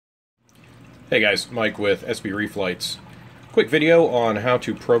Hey guys, Mike with SB Reef Lights. Quick video on how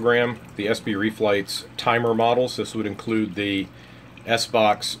to program the SB Reef Lights timer models. This would include the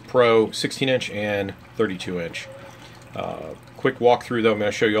sBox Pro 16-inch and 32-inch. Quick walkthrough though, I'm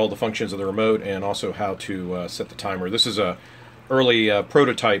going to show you all the functions of the remote and also how to set the timer. This is a early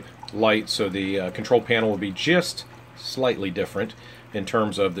prototype light, so the control panel will be just slightly different in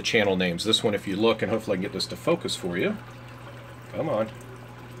terms of the channel names. This one, if you look, and hopefully I can get this to focus for you. Come on.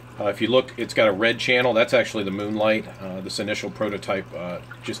 If you look, it's got a red channel. That's actually the moonlight. This initial prototype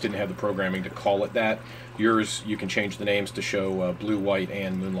just didn't have the programming to call it that. Yours, you can change the names to show blue, white,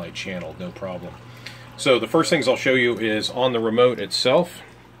 and moonlight channel, no problem. So the first things I'll show you is on the remote itself.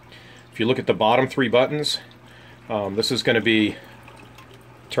 If you look at the bottom three buttons, this is going to be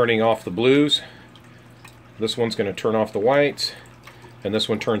turning off the blues. This one's going to turn off the whites, and this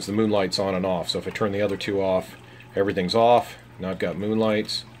one turns the moonlights on and off. So if I turn the other two off, everything's off. Now I've got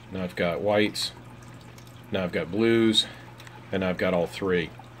moonlights. Now I've got whites, now I've got blues, and I've got all three.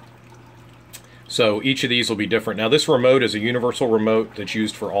 So each of these will be different. Now this remote is a universal remote that's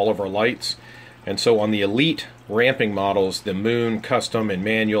used for all of our lights. And so on the Elite ramping models, the moon, custom, and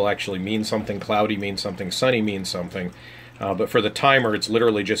manual actually mean something. Cloudy means something. Sunny means something. But for the timer, it's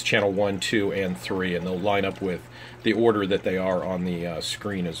literally just channel 1, 2, and 3, and they'll line up with the order that they are on the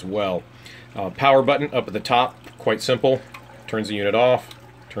screen as well. Power button up at the top, quite simple. Turns the unit off.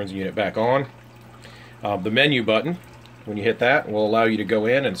 Turns the unit back on. The menu button, when you hit that, will allow you to go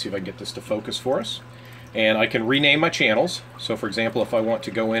in and see if I can get this to focus for us. And I can rename my channels. So for example, if I want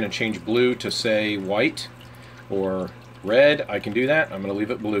to go in and change blue to say white or red, I can do that. I'm going to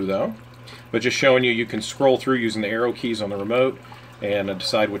leave it blue though. But just showing you, you can scroll through using the arrow keys on the remote and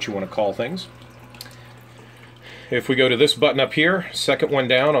decide what you want to call things. If we go to this button up here, second one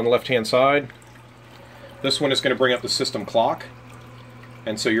down on the left hand side, this one is going to bring up the system clock.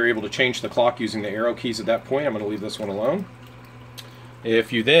 And so you're able to change the clock using the arrow keys at that point. I'm going to leave this one alone.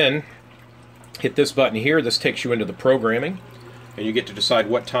 If you then hit this button here, this takes you into the programming, and you get to decide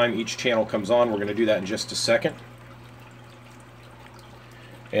what time each channel comes on. We're going to do that in just a second.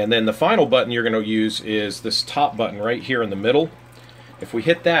 And then the final button you're going to use is this top button right here in the middle. If we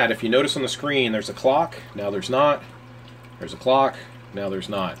hit that, if you notice on the screen, there's a clock, now there's not. There's a clock, now there's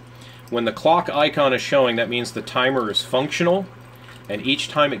not. When the clock icon is showing, that means the timer is functional. And each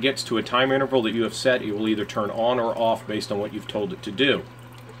time it gets to a time interval that you have set, it will either turn on or off based on what you've told it to do.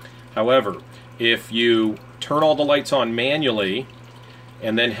 However, if you turn all the lights on manually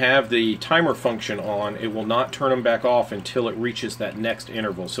and then have the timer function on, it will not turn them back off until it reaches that next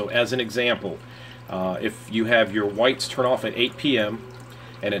interval. So as an example, if you have your whites turn off at 8 p.m.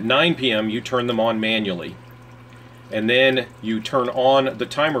 and at 9 p.m. you turn them on manually, and then you turn on the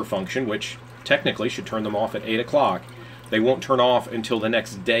timer function, which technically should turn them off at 8 o'clock, they won't turn off until the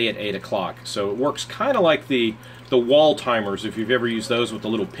next day at 8 o'clock. So it works kind of like the wall timers, if you've ever used those with the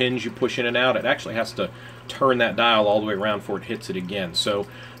little pins you push in and out. It actually has to turn that dial all the way around before it hits it again. So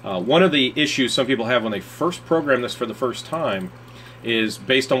one of the issues some people have when they first program this for the first time is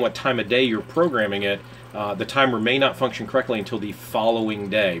based on what time of day you're programming it, the timer may not function correctly until the following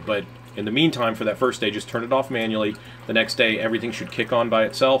day. But in the meantime, for that first day, just turn it off manually. The next day, everything should kick on by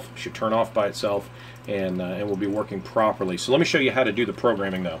itself, should turn off by itself, and will be working properly. So let me show you how to do the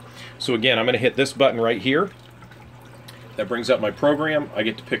programming though. So again, I'm going to hit this button right here. That brings up my program. I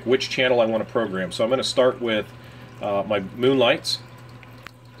get to pick which channel I want to program. So I'm going to start with my moonlights.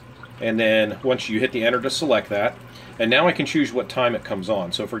 And then once you hit the enter to select that, and now I can choose what time it comes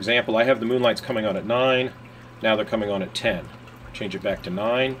on. So for example, I have the moonlights coming on at 9. Now they're coming on at 10. Change it back to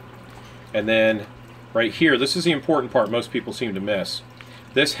 9. And then right here, this is the important part most people seem to miss.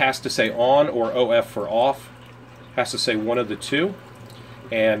 This has to say on or OF for off. Has to say one of the two.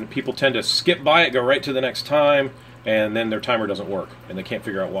 And people tend to skip by it, go right to the next time, and then their timer doesn't work, and they can't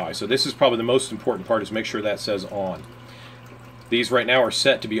figure out why. So this is probably the most important part, is make sure that says on. These right now are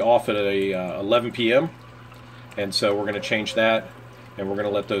set to be off at 11 p.m. And so we're going to change that, and we're going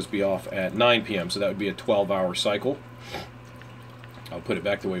to let those be off at 9 p.m. So that would be a 12-hour cycle. I'll put it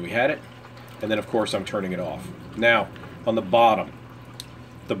back the way we had it. And then, of course, I'm turning it off. Now, on the bottom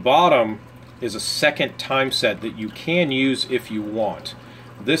is a second time set that you can use if you want.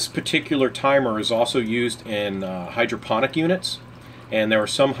 This particular timer is also used in hydroponic units, and there are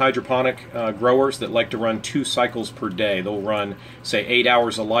some hydroponic growers that like to run 2 cycles per day. They'll run, say, 8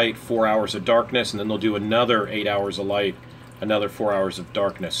 hours of light, 4 hours of darkness, and then they'll do another 8 hours of light, another 4 hours of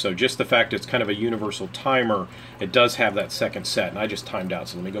darkness. So just the fact it's kind of a universal timer, it does have that second set, and I just timed out,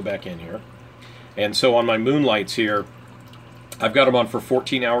 so let me go back in here. And so on my moonlights here, I've got them on for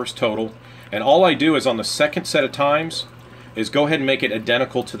 14 hours total, and all I do is on the second set of times, is go ahead and make it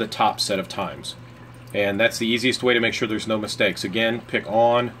identical to the top set of times. And that's the easiest way to make sure there's no mistakes. Again, pick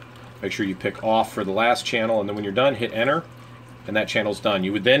on, make sure you pick off for the last channel, and then when you're done, hit enter, and that channel's done.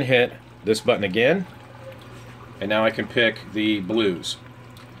 You would then hit this button again, and now I can pick the blues.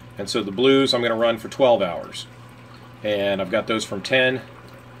 And so the blues I'm going to run for 12 hours. And I've got those from 10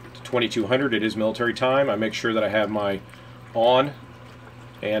 to 2200. It is military time. I make sure that I have my on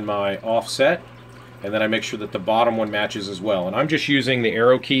and my off set, and then I make sure that the bottom one matches as well. And I'm just using the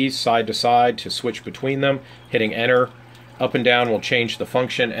arrow keys side to side to switch between them. Hitting enter, up and down will change the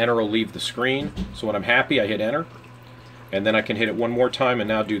function. Enter will leave the screen. So when I'm happy, I hit enter. And then I can hit it one more time and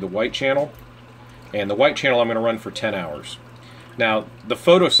now do the white channel. And the white channel I'm going to run for 10 hours. Now, the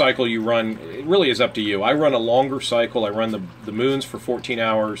photo cycle you run, it really is up to you. I run a longer cycle. I run the moons for 14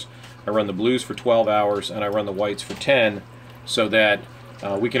 hours. I run the blues for 12 hours. And I run the whites for 10 so that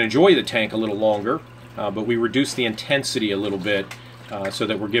we can enjoy the tank a little longer, but we reduce the intensity a little bit so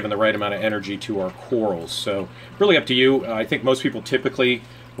that we're giving the right amount of energy to our corals. So really up to you. I think most people typically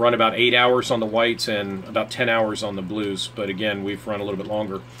run about 8 hours on the whites and about 10 hours on the blues, but again, we've run a little bit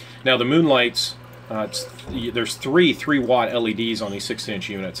longer. Now the moonlights, there's three 3-watt LEDs on these 16-inch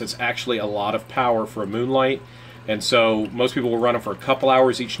units. It's actually a lot of power for a moonlight, and so most people will run them for a couple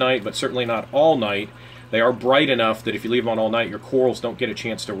hours each night, but certainly not all night. They are bright enough that if you leave them on all night, your corals don't get a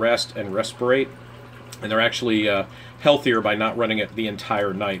chance to rest and respirate, and they're actually healthier by not running it the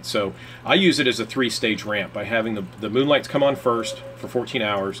entire night. So I use it as a 3-stage ramp by having the moonlights come on first for 14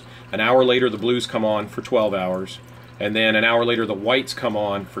 hours, an hour later the blues come on for 12 hours, and then an hour later the whites come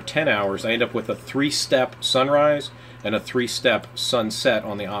on for 10 hours. I end up with a 3-step sunrise and a 3-step sunset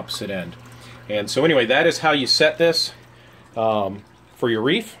on the opposite end. And so anyway, that is how you set this for your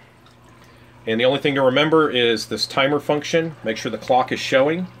reef. And the only thing to remember is this timer function. Make sure the clock is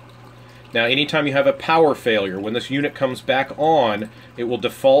showing. Now anytime you have a power failure, when this unit comes back on, it will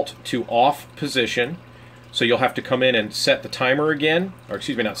default to off position. So you'll have to come in and set the timer again, or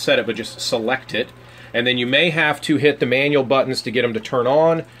excuse me, not set it, but just select it. And then you may have to hit the manual buttons to get them to turn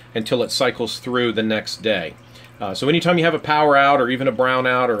on until it cycles through the next day. So anytime you have a power out or even a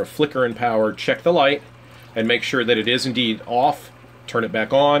brownout or a flicker in power, check the light and make sure that it is indeed off, turn it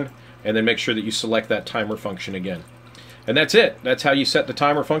back on, and then make sure that you select that timer function again. And that's it. That's how you set the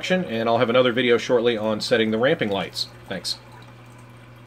timer function, and I'll have another video shortly on setting the ramping lights. Thanks.